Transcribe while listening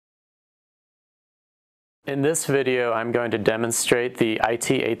In this video, I'm going to demonstrate the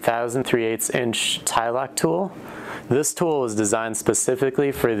IT8000 3/8" tie-lock tool. This tool was designed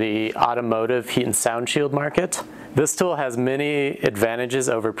specifically for the automotive heat and sound shield market. This tool has many advantages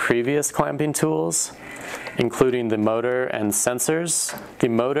over previous clamping tools, including the motor and sensors. The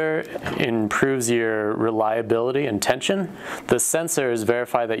motor improves your reliability and tension. The sensors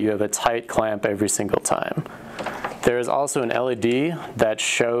verify that you have a tight clamp every single time. There is also an LED that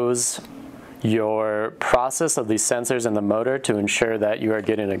shows your process of the sensors and the motor to ensure that you are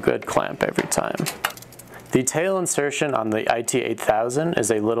getting a good clamp every time. The tail insertion on the IT8000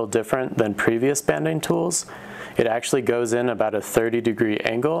 is a little different than previous banding tools. It actually goes in about a 30-degree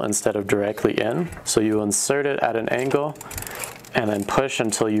angle instead of directly in. So you insert it at an angle and then push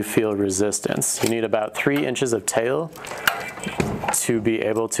until you feel resistance. You need about 3 inches of tail to be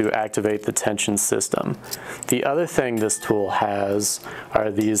able to activate the tension system. The other thing this tool has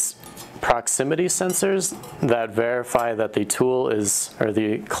are these proximity sensors that verify that the tool is, or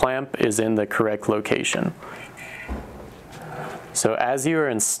the clamp is in the correct location. So as you are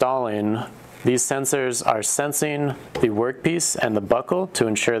installing, these sensors are sensing the workpiece and the buckle to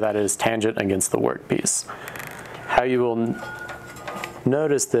ensure that it is tangent against the workpiece. How you will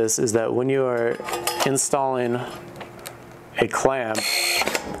notice this is that when you are installing a clamp,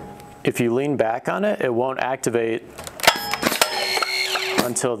 if you lean back on it, it won't activate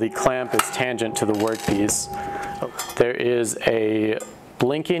until the clamp is tangent to the workpiece. There is a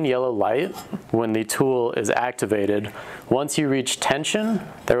blinking yellow light when the tool is activated. Once you reach tension,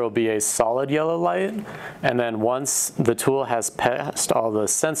 there will be a solid yellow light, and then once the tool has passed all the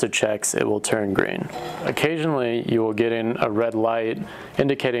sensor checks, it will turn green. Occasionally, you will get in a red light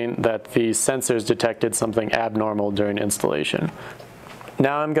indicating that the sensors detected something abnormal during installation.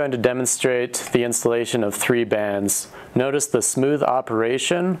 Now I'm going to demonstrate the installation of 3 bands. Notice the smooth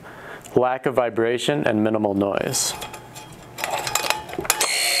operation, lack of vibration, and minimal noise.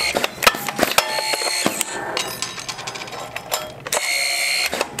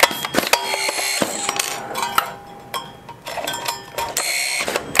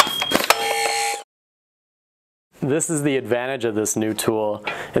 This is the advantage of this new tool.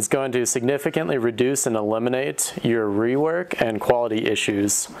 It's going to significantly reduce and eliminate your rework and quality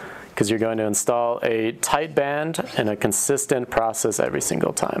issues because you're going to install a tight band and a consistent process every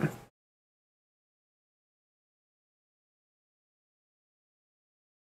single time.